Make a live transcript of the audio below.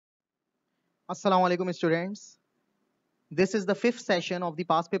Assalamu alaikum students. This is the fifth session of the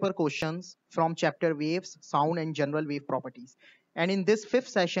past paper questions from chapter waves, sound and general wave properties. And in this fifth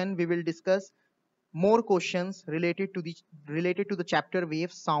session, we will discuss more questions related to the chapter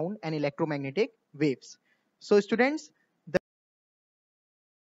waves, sound and electromagnetic waves. So students,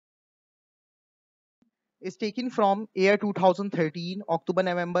 is taken from year 2013,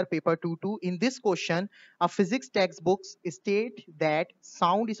 October-November paper 2-2. In this question, a physics textbook state that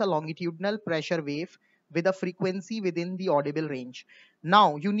sound is a longitudinal pressure wave with a frequency within the audible range.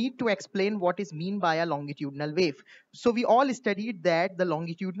 Now, you need to explain what is mean by a longitudinal wave. So we all studied that the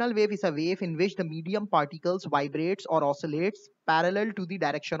longitudinal wave is a wave in which the medium particles vibrates or oscillates parallel to the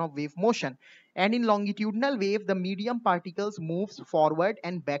direction of wave motion. And in longitudinal wave, the medium particles moves forward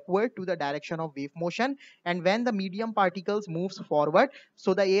and backward to the direction of wave motion. And when the medium particles moves forward,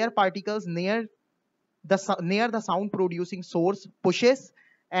 so the air particles near the sound producing source pushes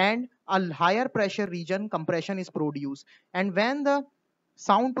and a higher pressure region compression is produced. And when the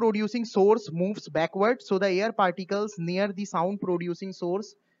sound producing source moves backward, so the air particles near the sound producing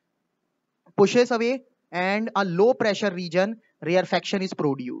source pushes away and a low pressure region rarefaction is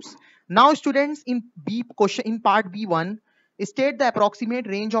produced. Now students, in B question, in part B1, state the approximate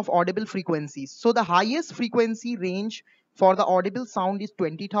range of audible frequencies. So the highest frequency range for the audible sound is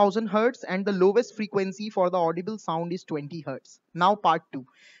 20,000 hertz and the lowest frequency for the audible sound is 20 hertz. Now part 2.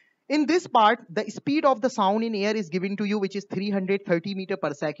 In this part, the speed of the sound in air is given to you, which is 330 meter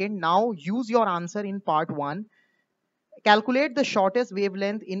per second. Now use your answer in part 1. Calculate the shortest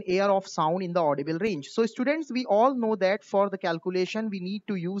wavelength in air of sound in the audible range. So students, we all know that for the calculation we need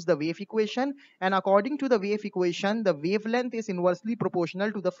to use the wave equation, and according to the wave equation the wavelength is inversely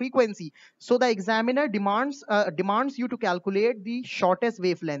proportional to the frequency. So the examiner demands you to calculate the shortest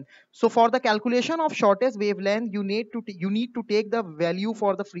wavelength. So for the calculation of shortest wavelength, you need to take the value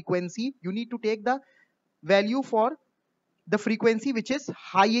for the frequency. You need to take the value for the frequency which is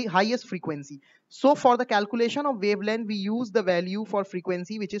highest frequency. So for the calculation of wavelength, we use the value for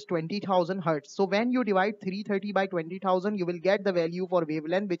frequency which is 20,000 hertz. So when you divide 330 by 20,000, you will get the value for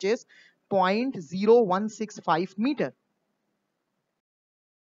wavelength which is 0.0165 meter.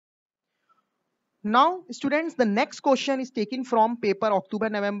 Now students, the next question is taken from paper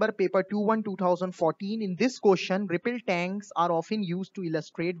October-November paper 2-1 2014. In this question, ripple tanks are often used to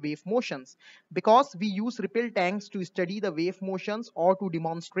illustrate wave motions because we use ripple tanks to study the wave motions or to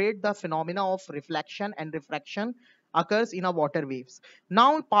demonstrate the phenomena of reflection and refraction occurs in a water waves.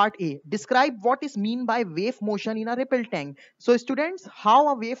 Now part A, describe what is mean by wave motion in a ripple tank. So students, how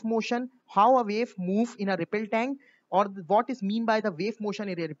a wave move in a ripple tank, or what is mean by the wave motion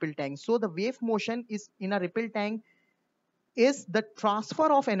in a ripple tank. So the wave motion is in a ripple tank is the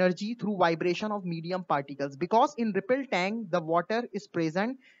transfer of energy through vibration of medium particles, because in ripple tank the water is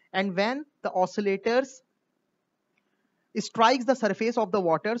present, and when the oscillators strikes the surface of the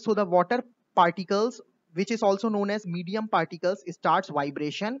water, so the water particles, which is also known as medium particles, starts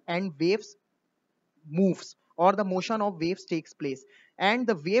vibration and waves moves, or the motion of waves takes place. And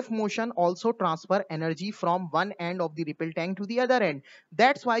the wave motion also transfer energy from one end of the ripple tank to the other end.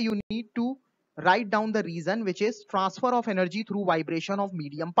 That's why you need to write down the reason, which is transfer of energy through vibration of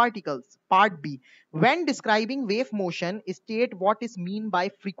medium particles. Part B, when describing wave motion, state what is mean by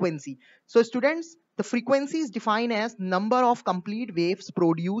frequency. So students, the frequency is defined as number of complete waves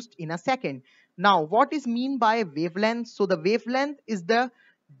produced in a second. Now what is mean by wavelength? So the wavelength is the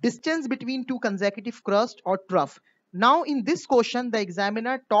distance between two consecutive crust or trough. Now in this question, the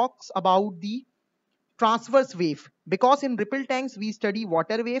examiner talks about the transverse wave, because in ripple tanks we study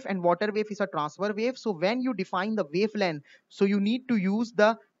water wave, and water wave is a transverse wave. So when you define the wavelength, so you need to use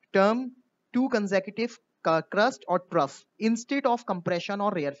the term two consecutive crust or trough instead of compression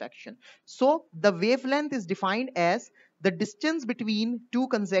or rarefaction. So the wavelength is defined as the distance between two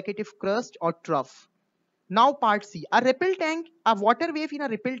consecutive crust or trough. Now part C, a water wave in a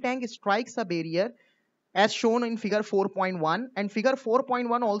ripple tank strikes a barrier as shown in figure 4.1, and figure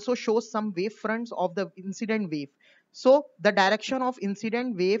 4.1 also shows some wave fronts of the incident wave. So the direction of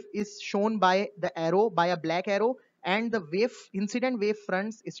incident wave is shown by the arrow, by a black arrow, and the incident wave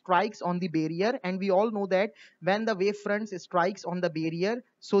fronts strikes on the barrier, and we all know that when the wave fronts strikes on the barrier,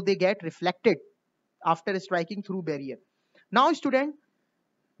 so they get reflected after striking through barrier. Now student,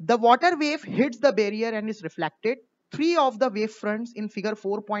 the water wave hits the barrier and is reflected. Three of the wave fronts in figure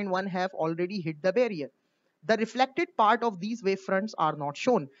 4.1 have already hit the barrier. The reflected part of these wave fronts are not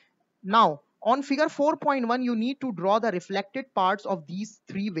shown. Now, on figure 4.1, you need to draw the reflected parts of these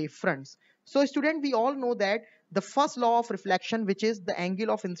three wave fronts. So student, we all know that the first law of reflection, which is the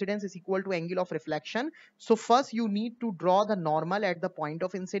angle of incidence is equal to angle of reflection. So first you need to draw the normal at the point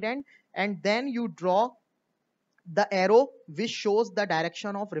of incident, and then you draw the arrow which shows the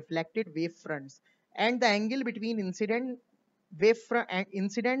direction of reflected wave fronts, and the angle between incident wave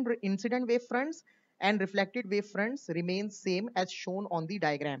fronts and reflected wave fronts remains same as shown on the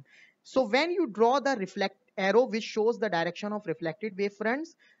diagram. So when you draw the reflect arrow which shows the direction of reflected wave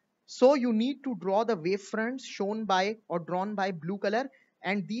fronts, so you need to draw the wave fronts shown by or drawn by blue color,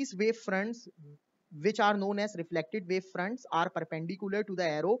 and these wave fronts which are known as reflected wave fronts are perpendicular to the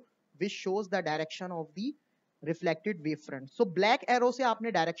arrow which shows the direction of the reflected wave front. So black arrow से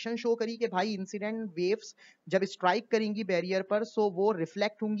आपने direction show करी कि भाई incident waves जब strike करेंगी barrier पर सो वो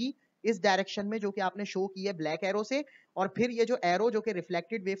reflect होंगी इस डायरेक्शन में जो कि आपने शो की है ब्लैक एरो से, और फिर ये जो एरो जो कि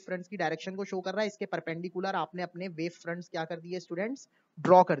रिफ्लेक्टेड वेव फ्रंट्स की डायरेक्शन को शो कर रहा है इसके परपेंडिकुलर आपने अपने वेव फ्रंट्स क्या कर दिए स्टूडेंट्स,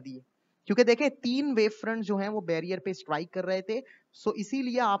 ड्रॉ कर दिए. क्योंकि देखें 3 वेव फ्रंट जो हैं वो बैरियर पे स्ट्राइक कर रहे थे, सो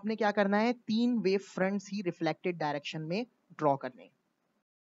इसीलिए आपने क्या करना है 3 वेव फ्रंट्स ही रिफ्लेक्टेड डायरेक्शन में ड्रॉ करने.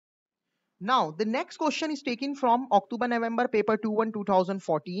 Now, the next question is taken from October-November paper 2-1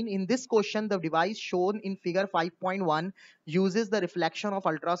 2014. In this question, the device shown in figure 5.1 uses the reflection of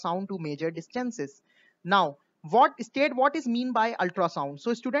ultrasound to measure distances. Now, what is mean by ultrasound?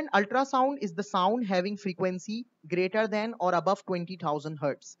 So, student, ultrasound is the sound having frequency greater than or above 20,000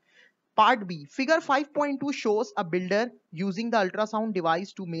 Hertz. Part B, figure 5.2 shows a builder using the ultrasound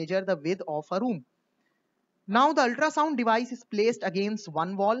device to measure the width of a room. Now the ultrasound device is placed against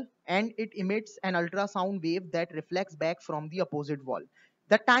one wall and it emits an ultrasound wave that reflects back from the opposite wall.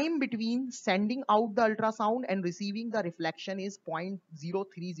 The time between sending out the ultrasound and receiving the reflection is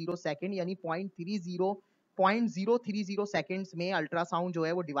 0.030 second, यानी 0.030 seconds में ultrasound जो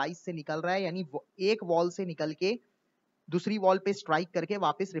है वो device से निकल रहा है, यानी एक वॉल से निकल के दूसरी वॉल पे स्ट्राइक करके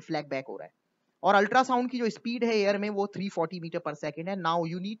वापस रिफ्लेक्ट बैक हो रहा है. और अल्ट्रासाउंड की जो स्पीड है एयर में वो 340 मीटर पर सेकेंड है. Now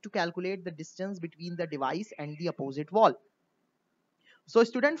you need to calculate the distance between the device and the opposite wall. So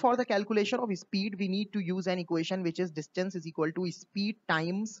student, for the calculation of speed we need to use an equation which is distance is equal to speed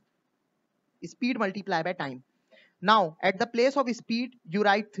times speed multiplied by time. Now at the place of speed you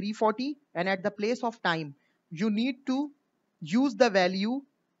write 340 and at the place of time you need to use the value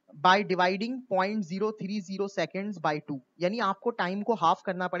by dividing 0.030 seconds by 2. यानी आपको time को half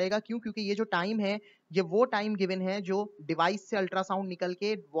करना पड़ेगा. क्यों? क्योंकि ये जो time है ये वो टाइम गिवन है जो डिवाइस से अल्ट्रासाउंड निकल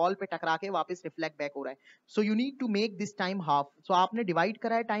के वॉल पे टकरा के वापस रिफ्लेक्ट बैक हो रहा है. So you need to make this time half. सो आपने डिवाइड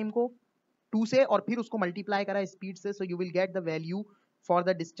करा है टाइम को 2 से और फिर उसको मल्टीप्लाई करा है स्पीड से. So you will get the value for the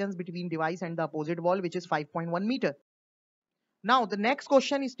distance between device and the opposite wall which is 5.1 metre. Now, the next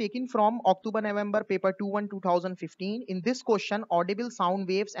question is taken from October-November paper 2-1 2015. In this question, audible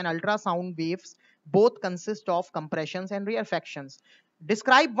sound waves and ultrasound waves both consist of compressions and rarefactions.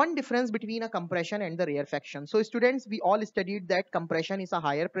 Describe one difference between a compression and the rarefaction. So, students, we all studied that compression is a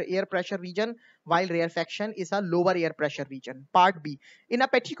higher air pressure region while rarefaction is a lower air pressure region. Part B. In a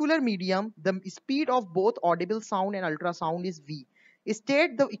particular medium, the speed of both audible sound and ultrasound is V.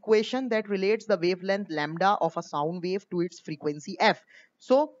 State the equation that relates the wavelength lambda of a sound wave to its frequency f.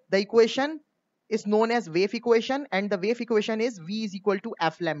 So the equation is known as wave equation, and the wave equation is V is equal to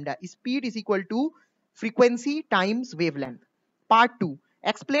f lambda. Speed is equal to frequency times wavelength. Part 2.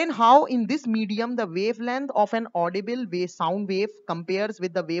 Explain how in this medium the wavelength of an audible sound wave compares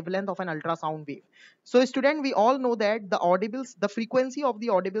with the wavelength of an ultrasound wave. So student, we all know that the frequency of the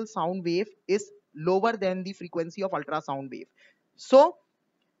audible sound wave is lower than the frequency of ultrasound wave. So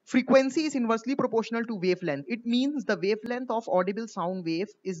frequency is inversely proportional to wavelength. It means the wavelength of audible sound wave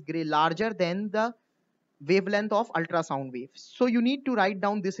is larger than the wavelength of ultrasound wave. So you need to write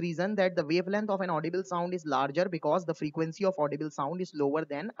down this reason that the wavelength of an audible sound is larger because the frequency of audible sound is lower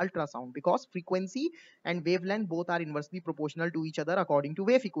than ultrasound, because frequency and wavelength both are inversely proportional to each other according to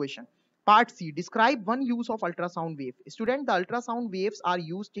wave equation. Part C. Describe one use of ultrasound wave. Student, the ultrasound waves are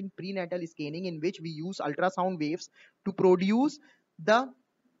used in prenatal scanning, in which we use ultrasound waves to produce the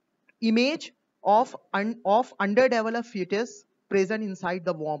image of underdeveloped fetus present inside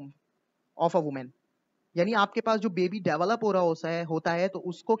the womb of a woman. यानी आपके पास जो baby develop हो रहा होता है तो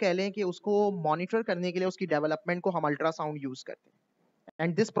उसको कह लें कि उसको मॉनिटर करने के लिए उसकी डेवलपमेंट को हम अल्ट्रासाउंड यूज करते हैं.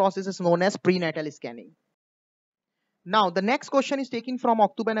 And this process is known as prenatal scanning. Now, the next question is taken from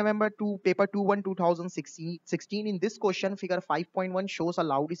October-November paper 2-1 2016. In this question, figure 5.1 shows a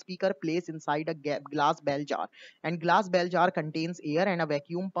loudspeaker placed inside a glass bell jar. And glass bell jar contains air and a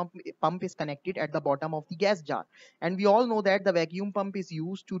vacuum pump is connected at the bottom of the gas jar. And we all know that the vacuum pump is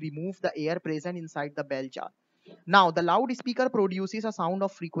used to remove the air present inside the bell jar. Now, the loudspeaker produces a sound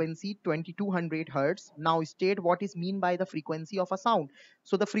of frequency 2200 Hertz. Now, state what is meant by the frequency of a sound.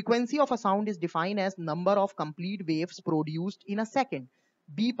 So, the frequency of a sound is defined as number of complete waves produced in a second.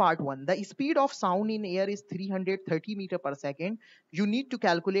 B part 1. The speed of sound in air is 330 meter per second. You need to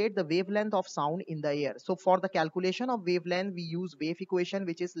calculate the wavelength of sound in the air. So, for the calculation of wavelength, we use wave equation,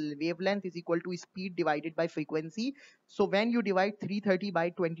 which is wavelength is equal to speed divided by frequency. So when you divide 330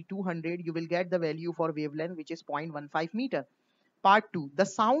 by 2200, you will get the value for wavelength, which is 0.15 meter. Part 2. The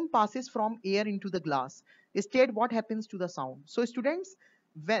sound passes from air into the glass. State what happens to the sound. So students,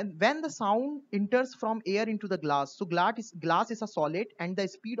 when the sound enters from air into the glass, so glass is a solid and the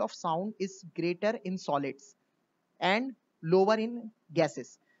speed of sound is greater in solids and lower in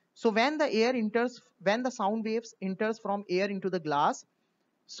gases. So when the sound waves enters from air into the glass,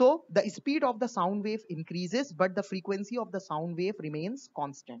 so the speed of the sound wave increases, but the frequency of the sound wave remains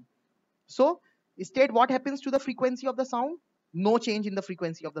constant. So state what happens to the frequency of the sound. No change in the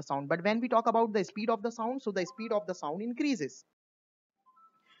frequency of the sound. But when we talk about the speed of the sound, so the speed of the sound increases.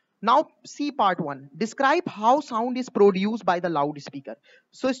 Now see part 1. Describe how sound is produced by the loudspeaker.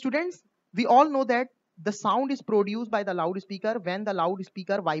 So students, we all know that the sound is produced by the loudspeaker when the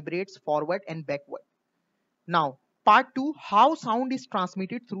loudspeaker vibrates forward and backward. Now, part 2, how sound is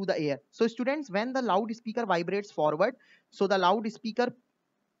transmitted through the air. So students, when the loudspeaker vibrates forward, so the loudspeaker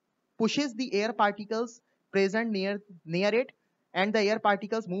pushes the air particles present near it, and the air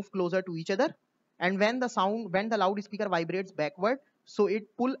particles move closer to each other. And when the loudspeaker vibrates backward, so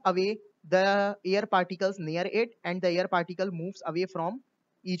it pull away the air particles near it, and the air particle moves away from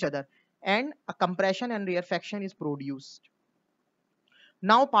each other, and a compression and rarefaction is produced.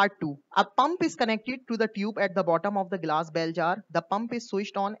 Now part 2. A pump is connected to the tube at the bottom of the glass bell jar. The pump is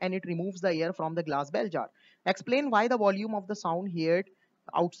switched on and it removes the air from the glass bell jar. Explain why the volume of the sound heard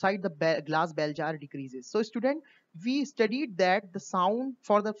outside the glass bell jar decreases. So student, we studied that the sound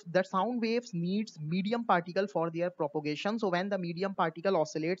waves needs medium particle for their propagation. So when the medium particle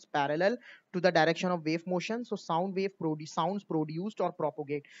oscillates parallel to the direction of wave motion, so sounds produced or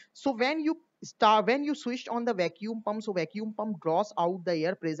propagate. So when you switched on the vacuum pump, so vacuum pump draws out the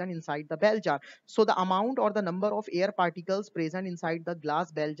air present inside the bell jar. So the amount or the number of air particles present inside the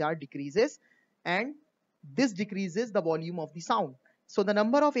glass bell jar decreases, and this decreases the volume of the sound. So the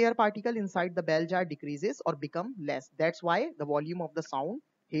number of air particles inside the bell jar decreases or become less. That's why the volume of the sound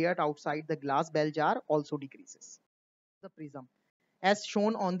heard outside the glass bell jar also decreases. The prism, as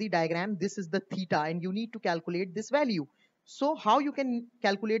shown on the diagram, this is the theta, and you need to calculate this value. So how you can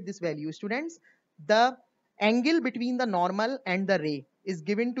calculate this value, students? The angle between the normal and the ray is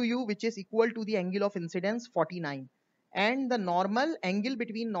given to you, which is equal to the angle of incidence 49, and the normal angle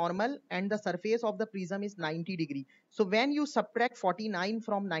between normal and the surface of the prism is 90 degree. So when you subtract 49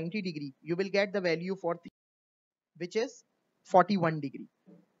 from 90 degree, you will get the value for theta, which is 41 degree.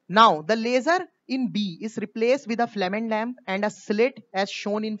 Now the laser in B is replaced with a filament lamp and a slit as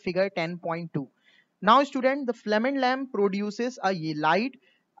shown in figure 10.2. Now student, the filament lamp produces a light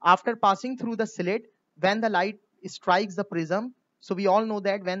after passing through the slit when the light strikes the prism. So we all know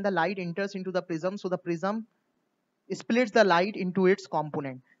that when the light enters into the prism, so the prism splits the light into its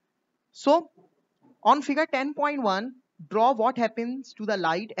component. So on figure 10.1, draw what happens to the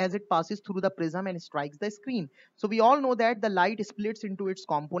light as it passes through the prism and strikes the screen. So we all know that the light splits into its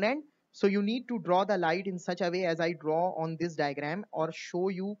component. So you need to draw the light in such a way as I draw on this diagram or show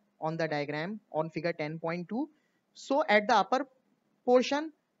you on the diagram on figure 10.2. So at the upper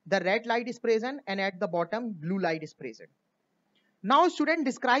portion, the red light is present, and at the bottom, blue light is present. Now student,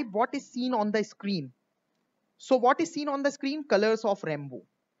 describe what is seen on the screen. So what is seen on the screen? Colors of rainbow.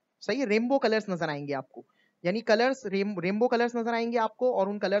 सही है, rainbow colours नजर आएंगे आपको, यानी colours rainbow colours नजर आएंगे आपको, और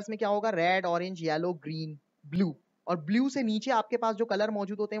उन कलर्स में क्या होगा? Red, orange, yellow, green, blue, और ब्लू से नीचे आपके पास जो कलर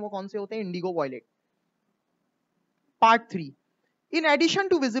मौजूद होते हैं वो कौन से होते हैं? Indigo, violet. Part 3. In addition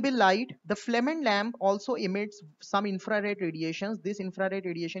to visible light, the filament lamp also emits some infrared radiations. This infrared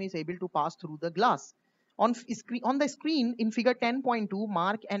radiation is able to pass through the glass. On the screen in figure 10.2,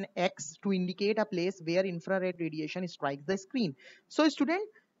 mark an X to indicate a place where infrared radiation strikes the screen. So student,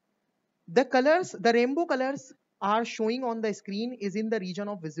 the rainbow colors are showing on the screen is in the region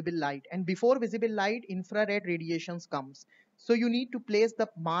of visible light, and before visible light, infrared radiations comes. So you need to place the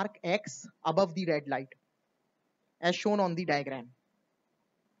mark X above the red light as shown on the diagram.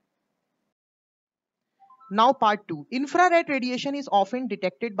 Now part 2. Infrared radiation is often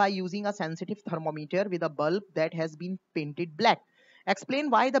detected by using a sensitive thermometer with a bulb that has been painted black. Explain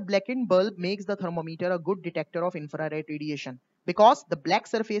why the blackened bulb makes the thermometer a good detector of infrared radiation. Because the black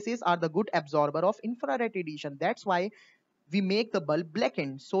surfaces are the good absorber of infrared radiation. That's why we make the bulb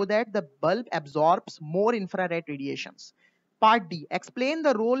blackened so that the bulb absorbs more infrared radiations. Part D, explain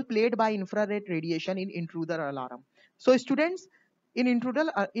the role played by infrared radiation in intruder alarm. So students, in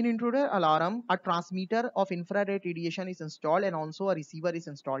intruder alarm, a transmitter of infrared radiation is installed and also a receiver is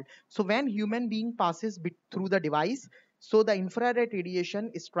installed. So when human being passes through the device, so the infrared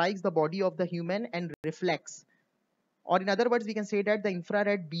radiation strikes the body of the human and reflects. Or in other words, we can say that the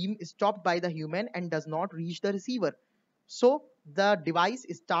infrared beam is stopped by the human and does not reach the receiver. So the device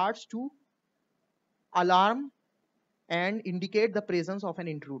starts to alarm and indicate the presence of an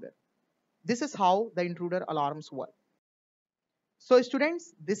intruder. This is how the intruder alarms work. So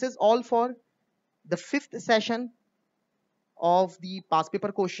students, this is all for the fifth session of the past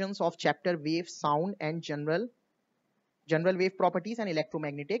paper questions of chapter wave, sound and general wave properties and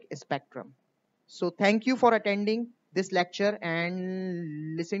electromagnetic spectrum. So thank you for attending this lecture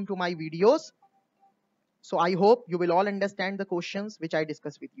and listen to my videos. So I hope you will all understand the questions which I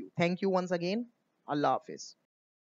discussed with you. Thank you once again. Allah Hafiz.